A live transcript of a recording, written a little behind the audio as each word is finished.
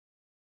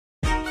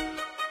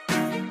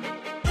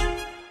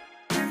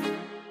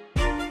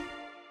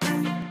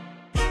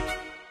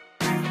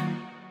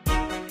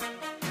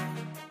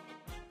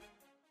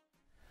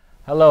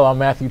Hello, I'm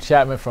Matthew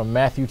Chapman from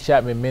Matthew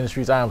Chapman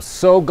Ministries. I am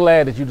so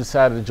glad that you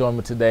decided to join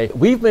me today.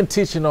 We've been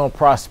teaching on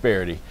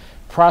prosperity.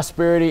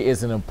 Prosperity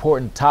is an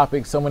important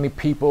topic. So many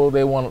people,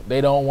 they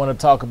don't want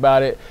to talk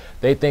about it.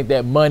 They think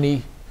that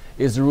money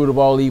is the root of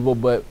all evil,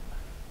 but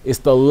it's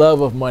the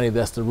love of money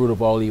that's the root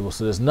of all evil.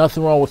 So there's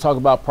nothing wrong with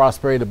talking about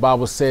prosperity. The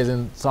Bible says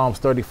in Psalms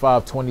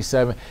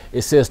 35:27,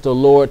 it says the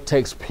Lord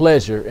takes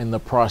pleasure in the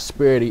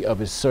prosperity of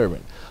his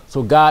servant.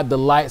 So God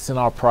delights in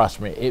our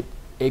prospering.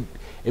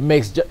 It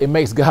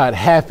makes God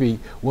happy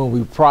when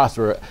we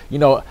prosper. You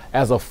know,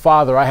 as a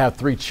father, I have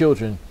 3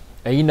 children,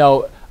 and you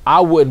know,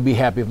 I wouldn't be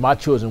happy if my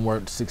children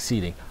weren't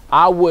succeeding.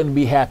 I wouldn't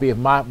be happy if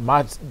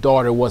my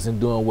daughter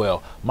wasn't doing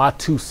well. My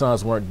 2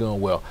 sons weren't doing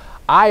well.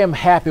 I am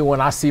happy when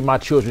I see my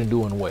children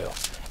doing well.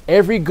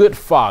 Every good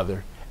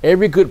father,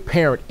 every good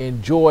parent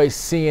enjoys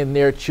seeing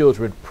their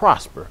children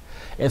prosper.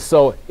 And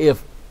so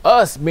if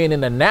us being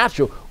in the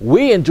natural,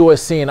 we enjoy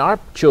seeing our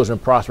children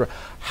prosper,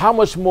 how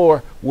much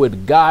more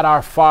would God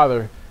our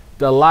Father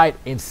delight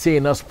in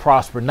seeing us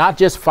prosper, not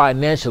just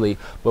financially,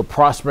 but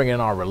prospering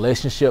in our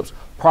relationships,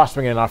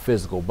 prospering in our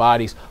physical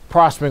bodies,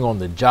 prospering on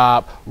the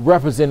job,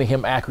 representing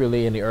him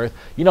accurately in the earth.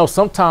 You know,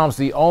 sometimes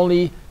the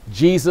only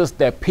Jesus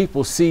that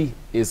people see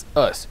is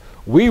us.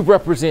 We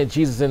represent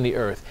Jesus in the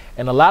earth.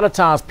 And a lot of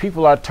times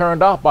people are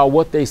turned off by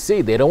what they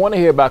see. They don't want to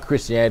hear about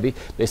Christianity.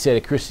 They say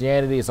that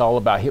Christianity is all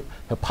about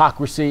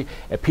hypocrisy,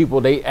 and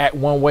people, they act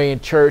one way in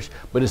church,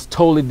 but it's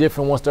totally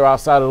different once they're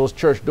outside of those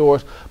church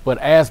doors. But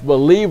as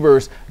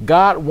believers,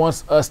 God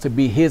wants us to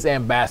be his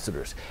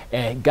ambassadors.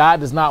 And God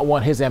does not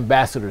want his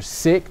ambassadors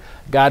sick.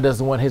 God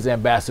doesn't want his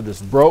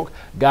ambassadors broke.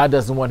 God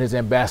doesn't want his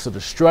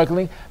ambassadors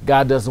struggling.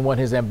 God doesn't want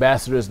his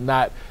ambassadors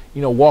not,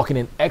 you know, walking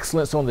in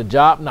excellence on the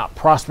job, not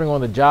prospering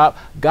on the job.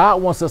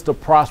 God wants us to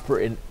prosper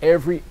in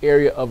every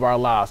area of our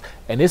lives.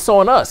 And it's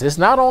on us. It's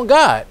not on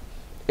God.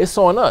 It's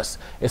on us.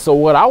 And so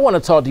what I want to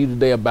talk to you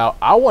today about,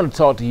 I want to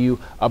talk to you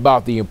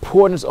about the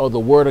importance of the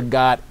word of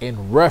God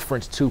in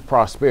reference to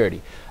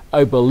prosperity.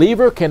 A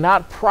believer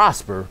cannot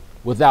prosper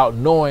without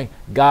knowing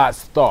God's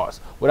thoughts,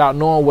 without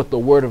knowing what the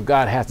word of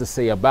God has to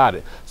say about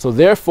it. So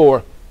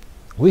therefore,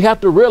 we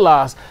have to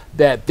realize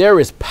that there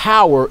is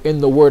power in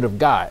the word of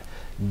God.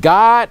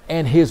 God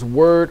and his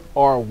word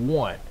are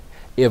one.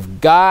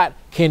 If God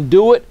can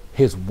do it,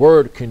 his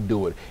word can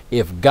do it.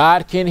 If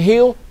God can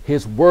heal,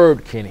 his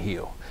word can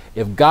heal.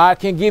 If God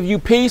can give you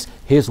peace,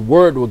 his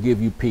word will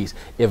give you peace.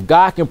 If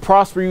God can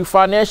prosper you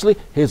financially,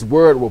 his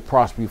word will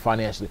prosper you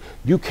financially.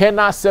 You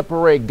cannot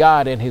separate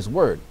God and his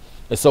word.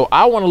 And so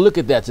I want to look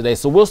at that today.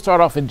 So we'll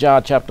start off in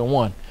John chapter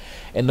 1.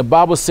 And the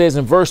Bible says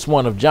in verse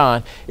 1 of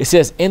John, it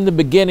says, in the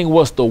beginning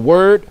was the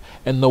word,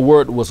 and the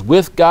word was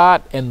with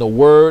God, and the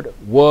word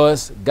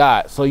was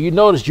God. So you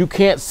notice you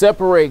can't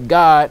separate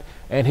God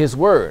and his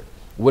word.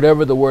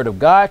 Whatever the word of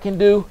God can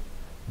do,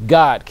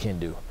 God can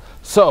do.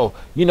 So,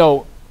 you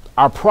know,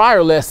 our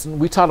prior lesson,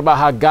 we talked about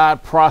how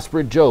God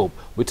prospered Job.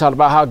 We talked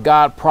about how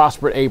God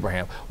prospered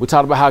Abraham. We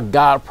talked about how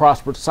God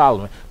prospered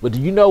Solomon. But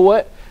do you know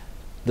what?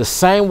 The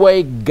same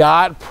way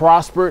God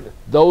prospered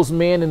those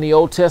men in the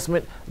Old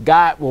Testament,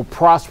 God will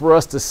prosper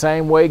us the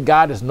same way.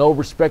 God is no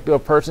respecter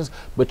of persons.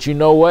 But you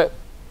know what?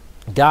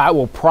 God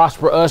will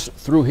prosper us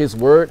through his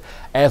word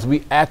as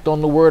we act on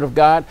the word of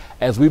God,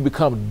 as we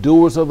become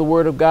doers of the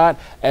word of God,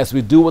 as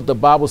we do what the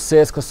Bible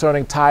says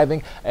concerning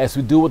tithing, as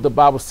we do what the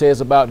Bible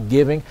says about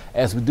giving,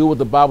 as we do what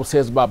the Bible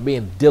says about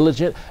being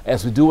diligent,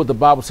 as we do what the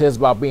Bible says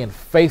about being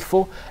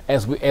faithful,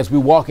 as we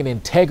walk in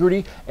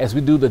integrity, as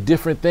we do the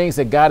different things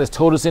that God has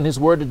told us in his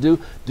word to do.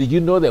 Do you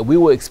know that we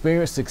will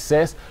experience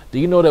success? Do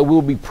you know that we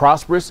will be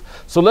prosperous?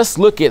 So let's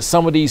look at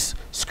some of these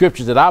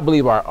scriptures that I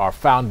believe are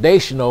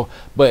foundational,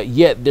 but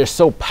yet they're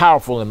so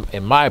powerful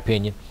in my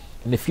opinion.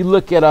 And if you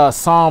look at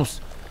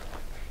Psalms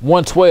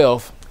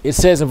 112, it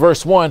says in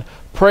verse 1,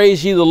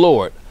 praise ye the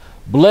Lord.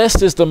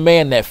 Blessed is the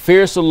man that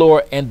fears the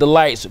Lord and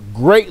delights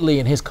greatly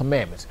in his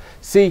commandments.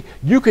 See,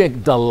 you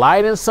can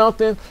delight in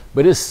something,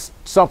 but it's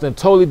something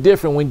totally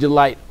different when you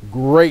delight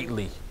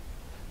greatly.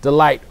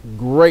 Delight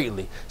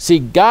greatly. See,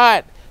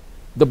 God,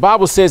 the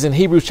Bible says in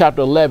Hebrews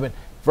chapter 11,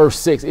 verse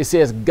 6, it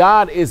says,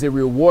 God is a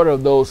rewarder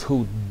of those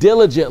who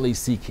diligently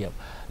seek him.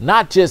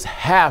 Not just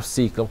half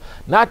seek him,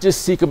 not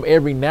just seek him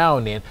every now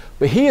and then,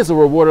 but he is a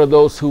rewarder of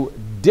those who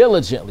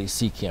diligently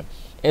seek him.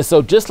 And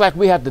so just like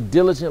we have to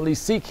diligently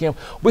seek him,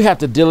 we have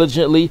to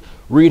diligently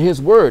read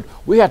his word.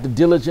 We have to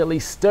diligently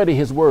study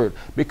his word,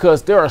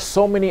 because there are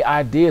so many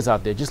ideas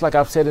out there. Just like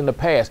I've said in the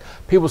past,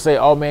 people say,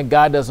 oh man,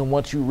 God doesn't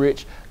want you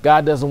rich.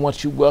 God doesn't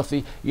want you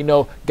wealthy. You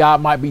know,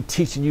 God might be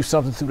teaching you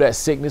something through that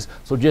sickness,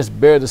 so just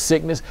bear the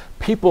sickness.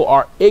 People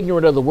are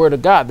ignorant of the word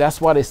of God.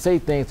 That's why they say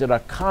things that are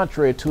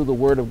contrary to the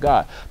word of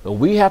God. But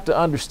we have to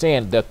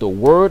understand that the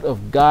word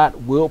of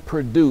God will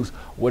produce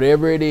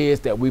whatever it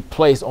is that we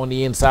place on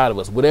the inside of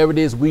us, whatever it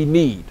is we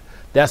need.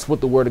 That's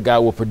what the word of God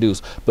will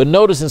produce. But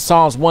notice in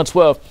Psalms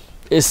 112,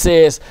 it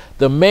says,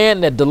 the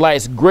man that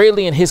delights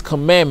greatly in his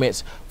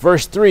commandments.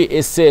 Verse 3,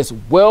 it says,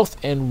 wealth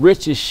and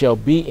riches shall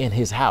be in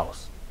his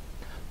house.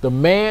 The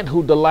man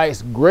who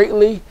delights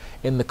greatly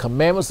in the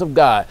commandments of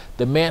God,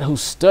 the man who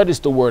studies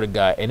the word of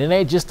God. And it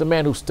ain't just the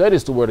man who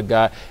studies the word of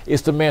God,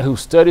 it's the man who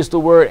studies the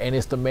word, and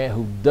it's the man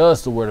who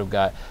does the word of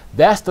God.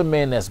 That's the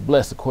man that's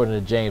blessed, according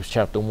to James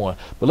chapter 1.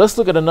 But let's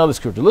look at another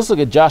scripture. Let's look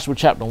at Joshua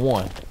chapter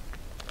 1.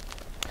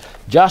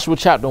 Joshua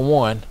chapter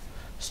 1,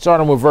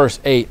 starting with verse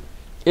 8.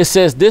 It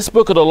says, "This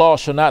book of the law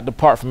shall not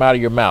depart from out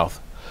of your mouth,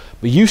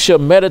 but you shall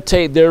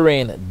meditate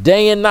therein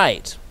day and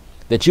night,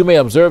 that you may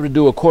observe to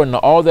do according to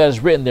all that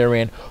is written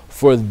therein.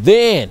 For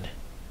then,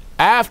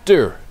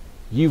 after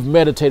you've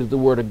meditated the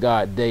word of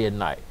God day and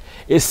night,"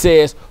 it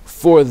says,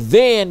 "for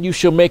then you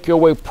shall make your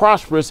way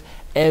prosperous,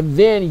 and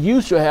then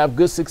you shall have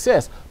good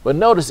success." But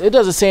notice, it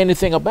doesn't say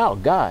anything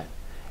about God.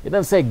 It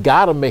doesn't say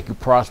God will make you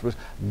prosperous,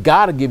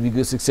 God will give you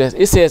good success.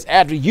 It says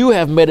after you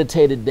have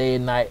meditated day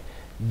and night,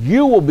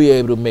 you will be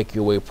able to make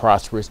your way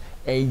prosperous,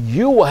 and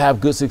you will have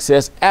good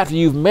success after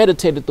you've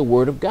meditated the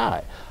word of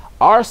God.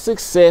 Our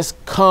success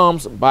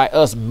comes by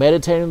us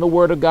meditating the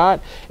word of God.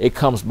 It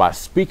comes by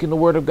speaking the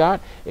word of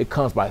God. It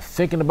comes by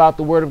thinking about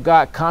the word of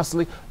God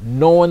constantly,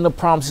 knowing the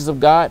promises of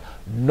God,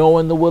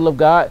 knowing the will of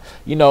God.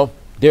 You know,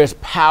 there's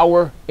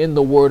power in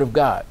the word of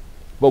God.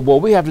 But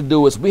what we have to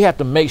do is we have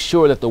to make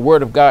sure that the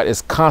word of God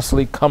is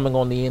constantly coming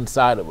on the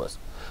inside of us.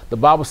 The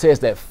Bible says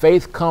that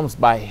faith comes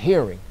by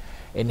hearing,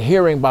 and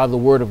hearing by the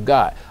word of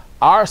God.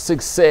 Our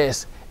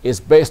success is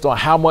based on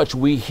how much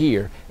we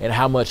hear and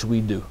how much we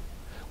do.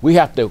 We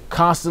have to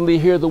constantly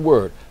hear the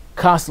word,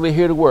 constantly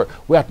hear the word.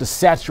 We have to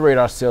saturate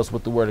ourselves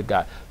with the word of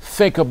God.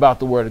 Think about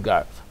the word of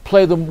God.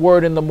 Play the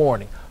word in the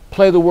morning.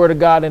 Play the word of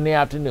God in the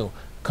afternoon.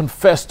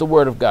 Confess the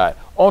word of God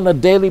on a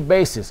daily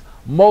basis,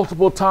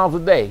 multiple times a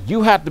day.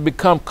 You have to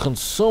become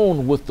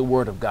consumed with the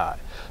word of God.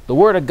 The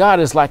word of God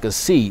is like a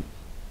seed.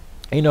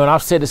 You know, and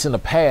I've said this in the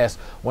past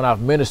when I've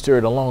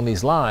ministered along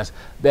these lines,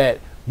 that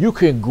you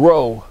can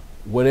grow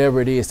whatever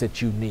it is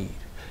that you need.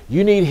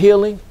 You need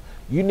healing.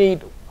 You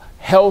need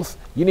health.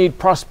 You need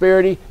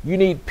prosperity. You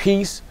need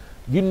peace.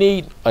 You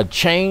need a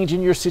change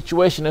in your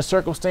situation and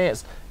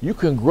circumstance. You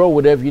can grow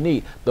whatever you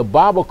need. The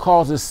Bible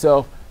calls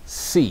itself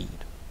seed.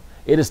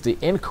 It is the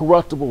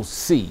incorruptible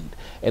seed.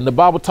 And the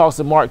Bible talks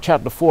in Mark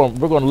chapter 4.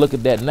 We're going to look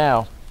at that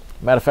now.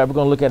 Matter of fact, we're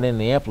going to look at it in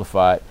the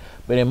Amplified.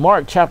 But in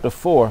Mark chapter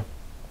 4,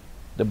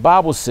 the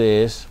Bible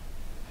says,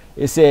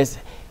 it says,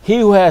 "He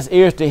who has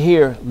ears to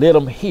hear, let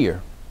him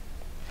hear."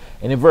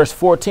 And in verse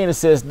 14, it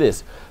says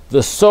this: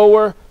 "The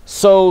sower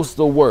sows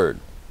the word.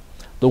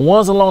 The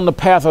ones along the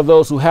path are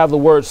those who have the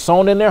word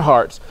sown in their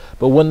hearts,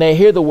 but when they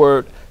hear the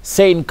word,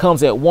 Satan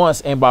comes at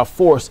once and by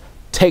force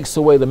takes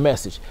away the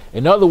message."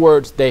 In other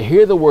words, they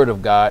hear the word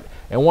of God,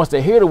 and once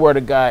they hear the word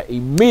of God,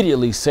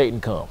 immediately Satan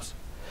comes.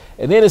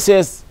 And then it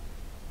says,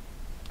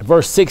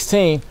 verse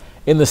 16,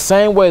 "In the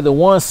same way, the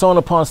ones sown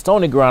upon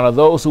stony ground are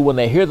those who, when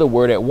they hear the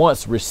word, at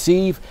once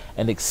receive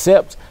and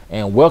accept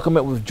and welcome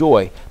it with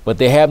joy, but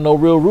they have no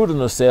real root in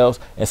themselves,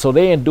 and so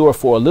they endure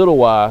for a little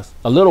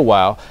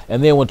while,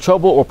 and then when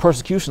trouble or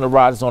persecution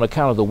arises on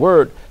account of the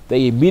word,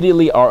 they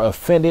immediately are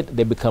offended,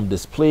 they become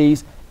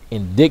displeased,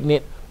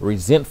 indignant,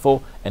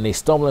 resentful, and they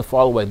stumble and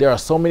fall away." There are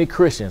so many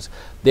Christians,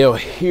 they'll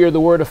hear the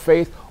word of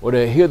faith, or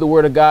they'll hear the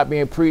word of God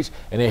being preached,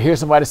 and they'll hear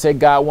somebody say,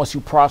 God wants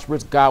you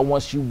prosperous, God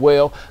wants you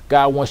well,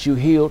 God wants you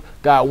healed,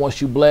 God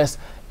wants you blessed,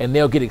 and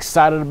they'll get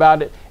excited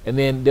about it, and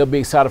then they'll be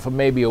excited for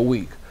maybe a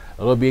week,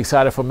 or they'll be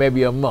excited for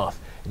maybe a month,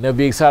 and they'll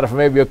be excited for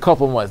maybe a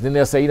couple months. Then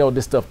they'll say, you know,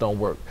 this stuff don't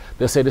work.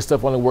 They'll say this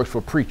stuff only works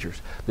for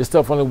preachers. This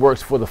stuff only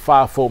works for the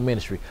fivefold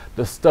ministry.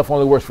 This stuff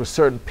only works for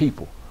certain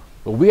people.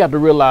 But we have to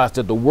realize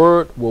that the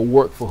word will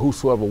work for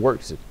whosoever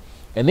works it.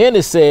 And then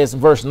it says in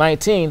verse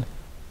 19,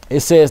 it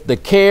says, "The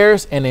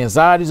cares and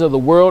anxieties of the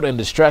world and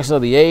distractions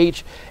of the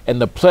age,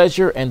 and the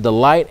pleasure and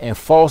delight and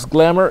false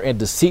glamour and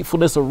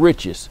deceitfulness of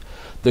riches,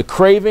 the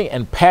craving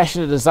and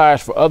passionate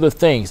desires for other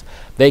things,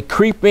 they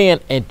creep in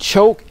and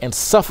choke and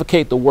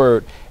suffocate the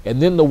word,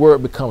 and then the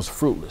word becomes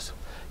fruitless."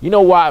 You know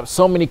why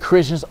so many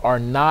Christians are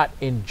not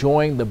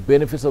enjoying the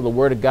benefits of the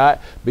word of God?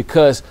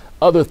 Because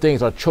other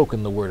things are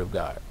choking the word of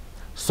God.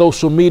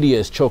 Social media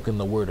is choking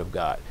the word of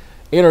God.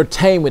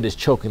 Entertainment is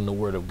choking the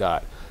word of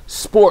God.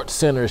 Sports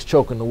Center is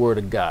choking the word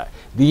of God.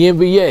 The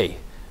NBA,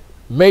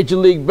 Major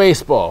League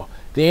Baseball,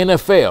 the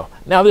NFL.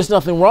 Now, there's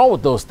nothing wrong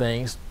with those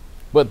things,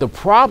 but the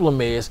problem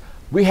is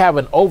we have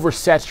an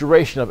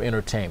oversaturation of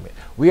entertainment.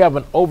 We have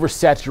an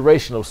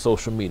oversaturation of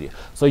social media.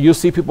 So you'll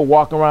see people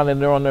walking around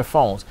and they're on their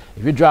phones.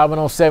 If you're driving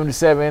on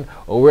 77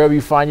 or wherever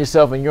you find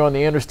yourself and you're on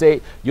the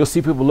interstate, you'll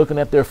see people looking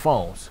at their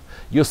phones.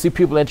 You'll see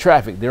people in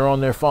traffic, they're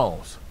on their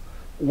phones.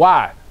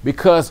 Why?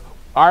 Because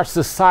our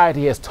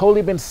society has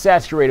totally been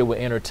saturated with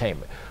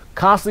entertainment,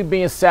 constantly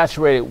being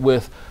saturated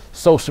with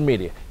social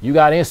media. You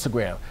got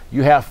Instagram,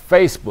 you have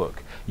Facebook,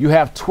 you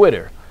have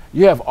Twitter,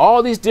 you have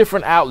all these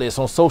different outlets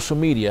on social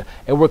media,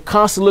 and we're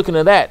constantly looking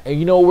at that. And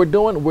you know what we're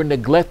doing? We're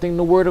neglecting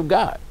the word of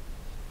God.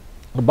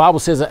 The Bible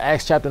says in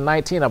Acts chapter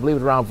 19, I believe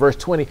it's around verse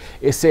 20,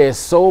 it says,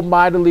 "So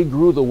mightily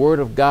grew the word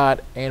of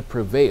God and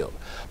prevailed."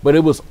 But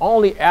it was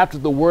only after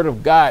the word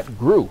of God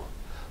grew.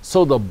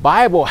 So the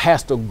Bible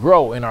has to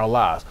grow in our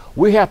lives.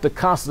 We have to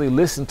constantly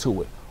listen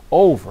to it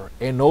over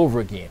and over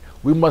again.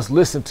 We must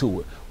listen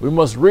to it. We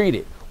must read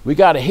it. We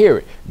got to hear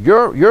it.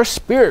 Your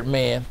spirit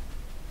man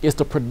is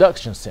the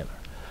production center.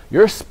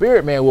 Your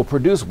spirit man will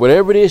produce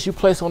whatever it is you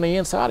place on the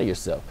inside of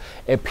yourself.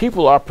 And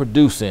people are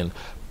producing,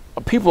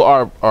 people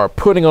are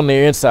putting on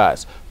their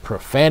insides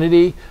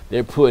profanity.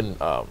 They're putting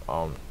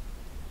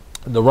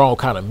the wrong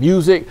kind of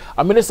music.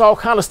 I mean, it's all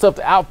kind of stuff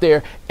out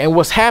there. And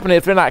what's happening,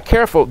 if they're not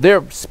careful,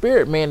 their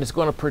spirit man is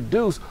going to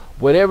produce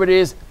whatever it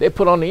is they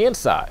put on the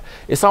inside.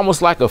 It's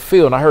almost like a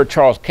field. And I heard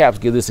Charles Capps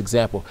give this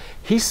example.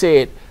 He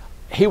said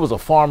he was a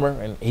farmer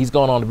and he's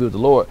going on to be with the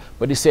Lord.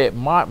 But he said,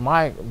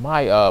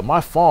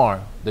 my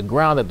farm, the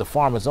ground that the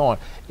farm is on,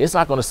 it's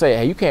not going to say,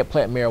 hey, you can't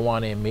plant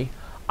marijuana in me.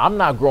 I'm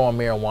not growing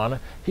marijuana.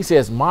 He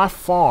says, my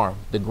farm,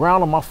 the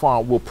ground on my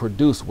farm will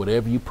produce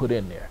whatever you put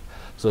in there.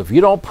 So if you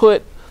don't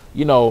put,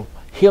 you know,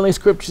 healing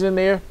scriptures in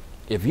there,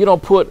 if you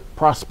don't put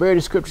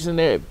prosperity scriptures in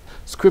there,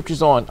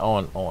 scriptures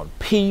on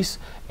peace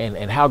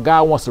and how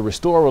God wants to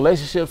restore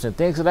relationships and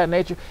things of that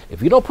nature,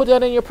 if you don't put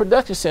that in your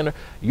production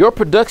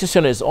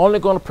center is only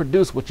going to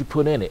produce what you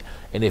put in it.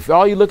 And if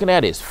all you're looking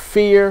at is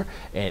fear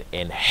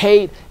and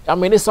hate, I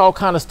mean, it's all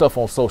kind of stuff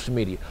on social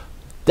media.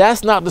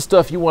 That's not the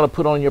stuff you want to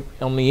put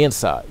on the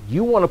inside.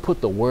 You want to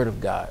put the word of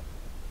God.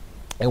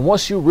 And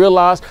once you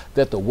realize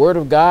that the word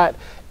of God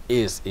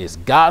is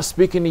God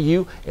speaking to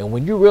you, and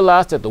when you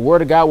realize that the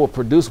word of God will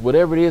produce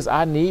whatever it is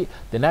I need,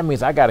 then that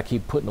means I got to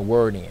keep putting the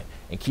word in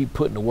and keep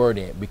putting the word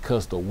in,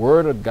 because the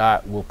word of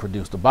God will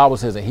produce. The Bible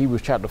says in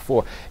Hebrews chapter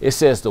 4, it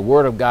says the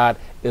word of God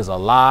is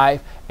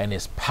alive and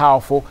is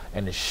powerful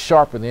and is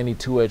sharper than any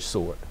two-edged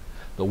sword.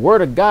 The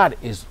word of God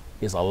is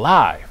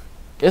alive.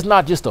 It's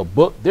not just a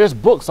book. There's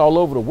books all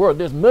over the world.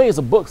 There's millions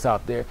of books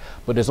out there,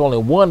 but there's only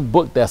one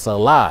book that's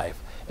alive.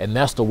 And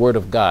that's the word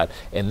of God.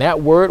 And that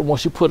word,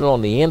 once you put it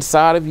on the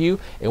inside of you,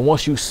 and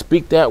once you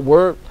speak that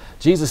word,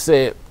 Jesus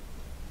said,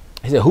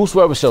 he said,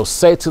 whosoever shall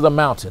say to the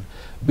mountain,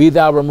 be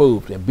thou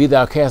removed, and be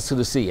thou cast to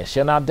the sea, and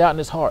shall not doubt in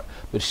his heart,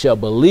 but shall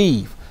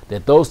believe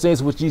that those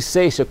things which ye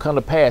say shall come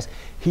to pass,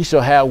 he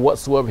shall have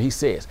whatsoever he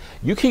says.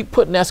 You keep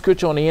putting that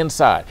scripture on the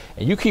inside,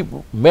 and you keep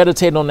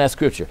meditating on that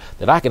scripture,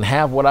 that I can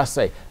have what I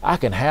say. I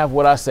can have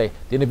what I say.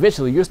 Then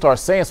eventually you'll start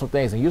saying some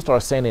things, and you'll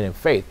start saying it in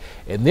faith.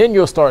 And then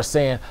you'll start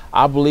saying,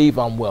 I believe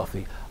I'm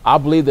wealthy. I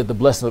believe that the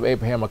blessings of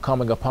Abraham are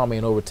coming upon me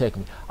and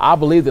overtaking me. I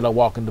believe that I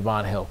walk in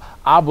divine health.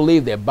 I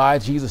believe that by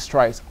Jesus'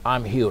 stripes,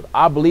 I'm healed.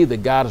 I believe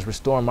that God is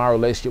restoring my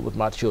relationship with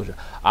my children.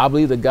 I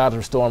believe that God is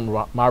restoring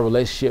my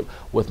relationship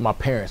with my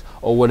parents,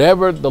 or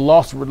whatever the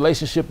lost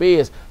relationship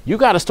is. You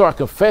got to start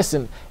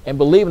confessing and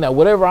believing that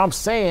whatever I'm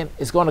saying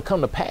is going to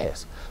come to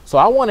pass. So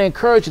I want to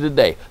encourage you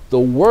today. The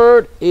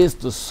word is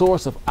the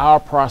source of our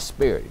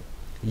prosperity.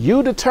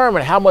 You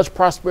determine how much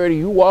prosperity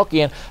you walk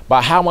in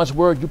by how much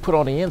word you put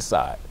on the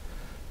inside.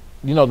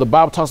 You know, the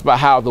Bible talks about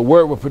how the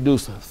word will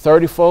produce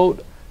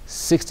 30-fold,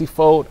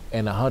 60-fold,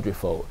 and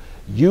 100-fold.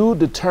 You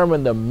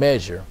determine the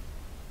measure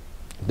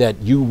that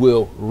you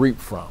will reap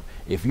from.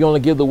 If you only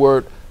give the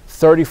word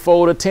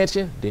 30-fold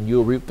attention, then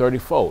you'll reap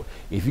 30-fold.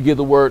 If you give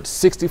the word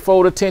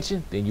 60-fold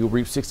attention, then you'll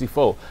reap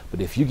 60-fold.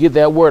 But if you give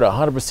that word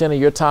 100% of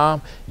your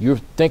time, you're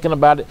thinking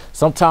about it.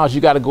 Sometimes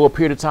you got to go a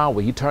period of time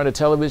where you turn the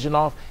television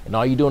off and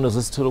all you're doing is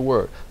listen to the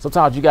word.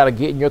 Sometimes you got to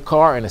get in your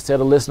car, and instead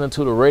of listening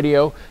to the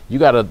radio, you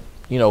got to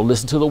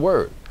listen to the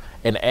word.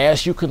 And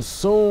as you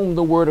consume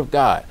the word of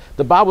God,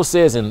 the Bible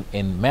says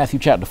in Matthew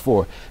chapter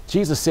 4,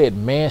 Jesus said,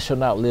 man shall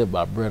not live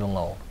by bread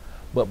alone,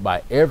 but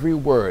by every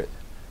word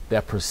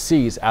that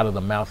proceeds out of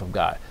the mouth of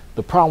God.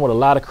 The problem with a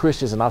lot of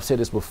Christians, and I've said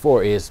this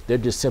before, is they're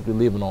just simply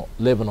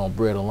living on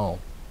bread alone.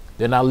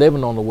 They're not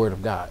living on the word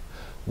of God.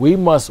 We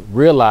must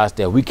realize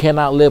that we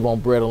cannot live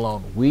on bread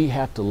alone. We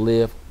have to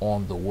live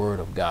on the word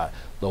of God.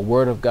 The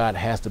word of God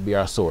has to be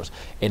our source.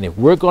 And if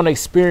we're going to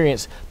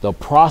experience the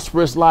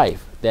prosperous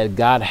life that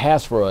God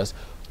has for us,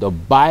 the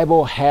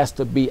Bible has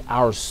to be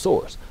our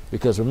source.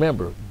 Because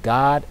remember,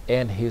 God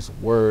and his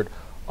word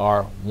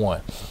are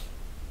one.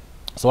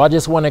 So I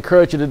just want to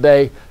encourage you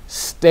today,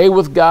 stay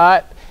with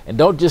God, and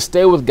don't just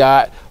stay with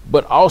God,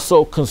 but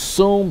also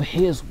consume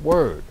his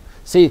word.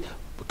 See,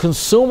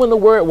 consuming the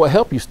word will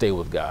help you stay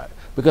with God,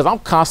 because I'm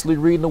constantly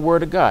reading the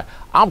word of God.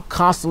 I'm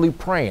constantly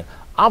praying.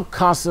 I'm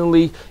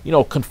constantly,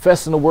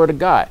 confessing the word of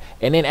God.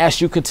 And then as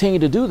you continue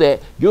to do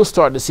that, you'll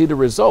start to see the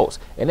results.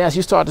 And as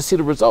you start to see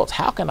the results,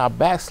 how can I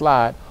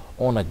backslide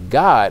on a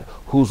God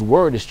whose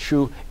word is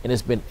true and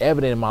it's been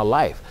evident in my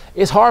life?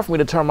 It's hard for me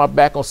to turn my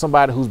back on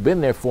somebody who's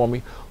been there for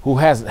me, who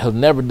has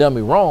never done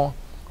me wrong,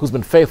 who's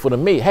been faithful to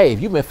me. Hey,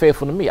 if you've been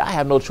faithful to me, I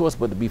have no choice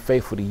but to be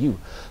faithful to you.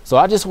 So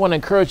I just want to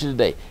encourage you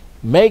today,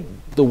 make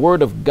the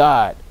word of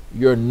God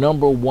your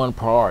number one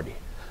priority.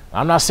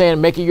 I'm not saying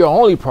make it your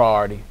only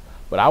priority,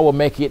 but I will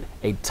make it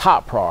a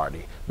top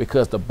priority,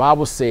 because the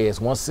Bible says,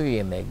 once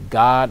again, that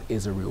God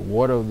is a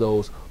rewarder of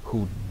those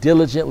who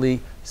diligently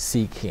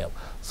seek him.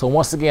 So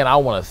once again, I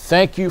want to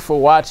thank you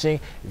for watching.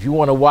 If you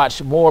want to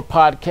watch more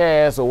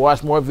podcasts or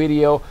watch more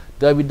video,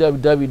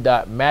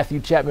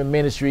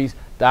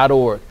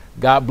 www.matthewchapmanministries.org.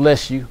 God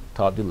bless you.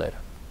 Talk to you later.